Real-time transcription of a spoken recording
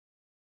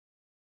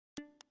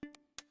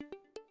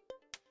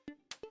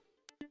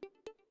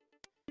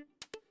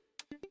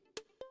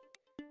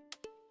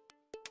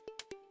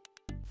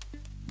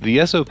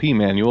The SOP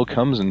manual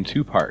comes in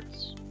two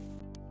parts.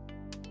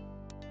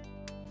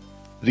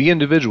 The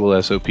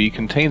individual SOP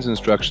contains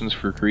instructions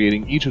for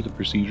creating each of the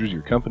procedures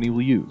your company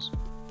will use.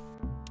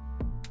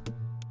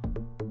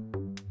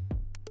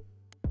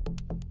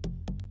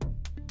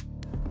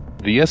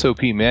 The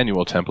SOP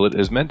manual template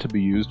is meant to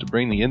be used to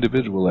bring the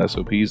individual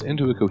SOPs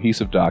into a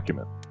cohesive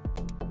document.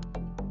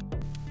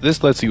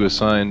 This lets you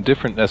assign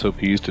different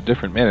SOPs to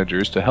different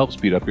managers to help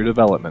speed up your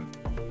development.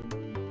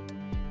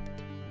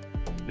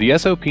 The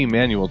SOP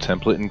manual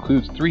template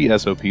includes 3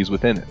 SOPs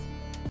within it.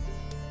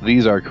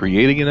 These are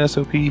creating an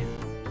SOP,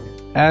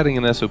 adding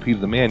an SOP to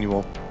the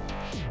manual,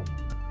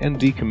 and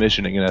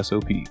decommissioning an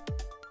SOP.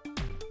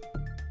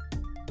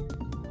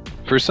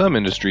 For some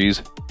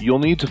industries, you'll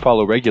need to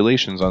follow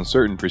regulations on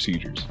certain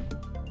procedures.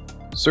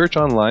 Search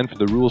online for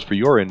the rules for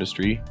your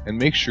industry and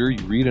make sure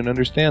you read and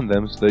understand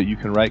them so that you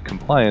can write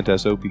compliant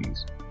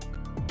SOPs.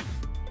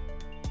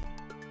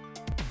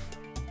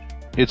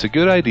 It's a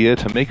good idea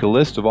to make a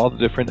list of all the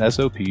different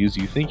SOPs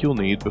you think you'll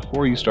need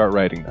before you start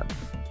writing them.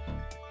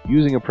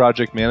 Using a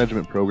project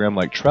management program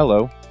like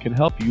Trello can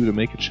help you to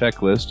make a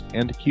checklist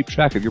and to keep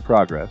track of your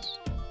progress.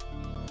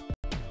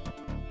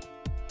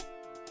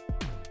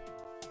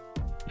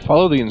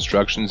 Follow the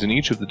instructions in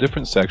each of the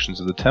different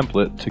sections of the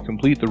template to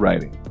complete the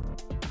writing.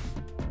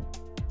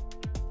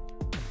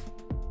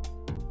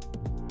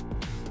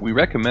 We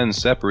recommend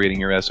separating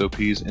your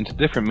SOPs into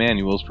different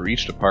manuals for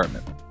each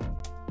department.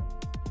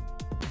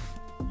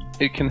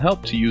 It can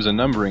help to use a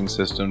numbering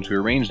system to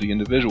arrange the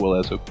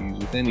individual SOPs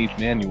within each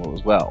manual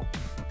as well.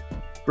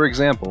 For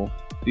example,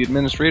 the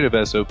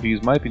administrative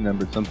SOPs might be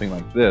numbered something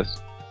like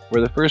this,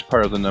 where the first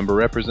part of the number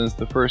represents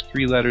the first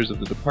 3 letters of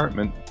the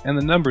department and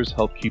the numbers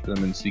help keep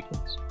them in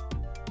sequence.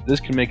 This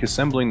can make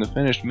assembling the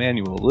finished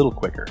manual a little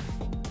quicker.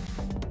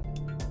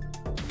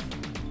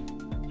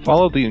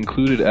 Follow the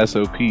included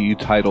SOP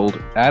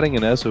titled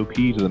Adding an SOP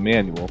to the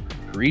Manual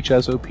for each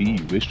SOP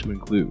you wish to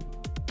include.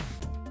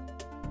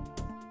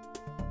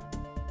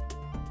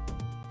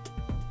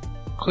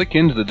 Click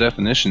into the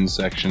Definitions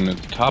section at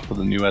the top of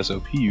the new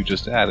SOP you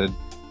just added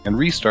and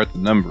restart the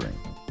numbering.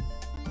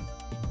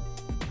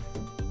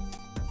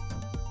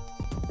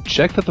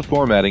 Check that the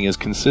formatting is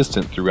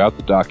consistent throughout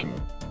the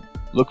document.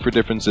 Look for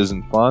differences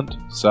in font,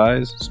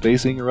 size,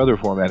 spacing, or other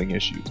formatting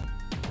issues.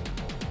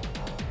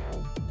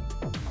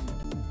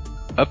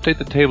 Update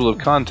the table of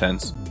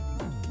contents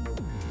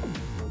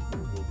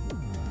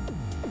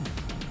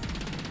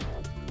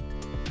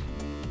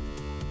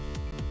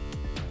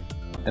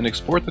and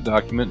export the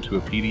document to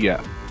a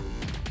PDF.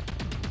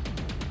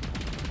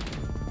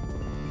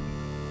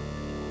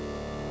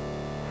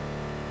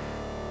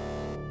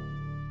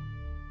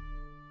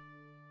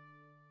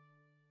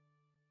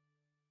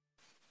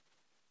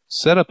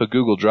 Set up a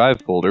Google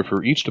Drive folder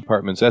for each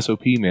department's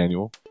SOP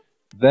manual,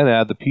 then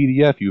add the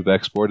PDF you've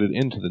exported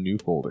into the new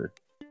folder.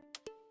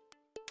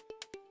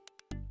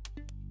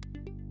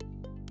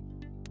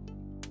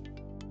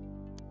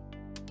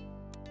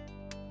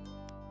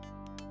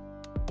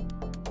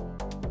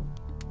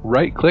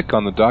 Right-click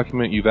on the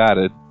document you've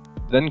added,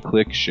 then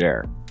click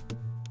Share.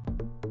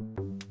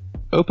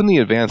 Open the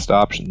Advanced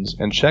options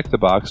and check the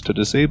box to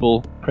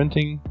disable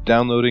printing,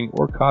 downloading,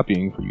 or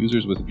copying for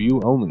users with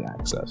view-only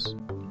access.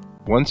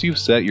 Once you've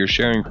set your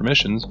sharing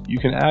permissions, you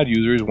can add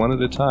users one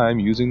at a time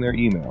using their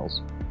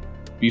emails.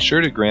 Be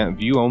sure to grant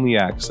view-only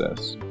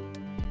access.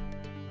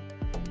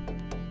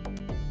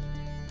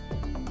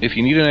 If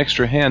you need an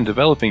extra hand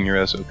developing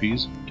your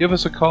SOPs, give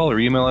us a call or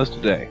email us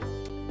today.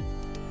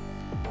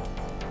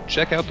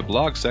 Check out the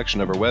blog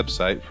section of our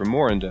website for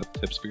more in-depth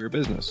tips for your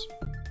business.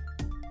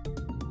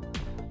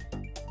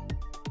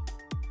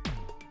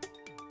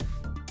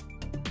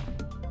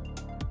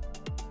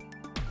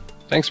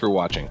 Thanks for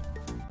watching.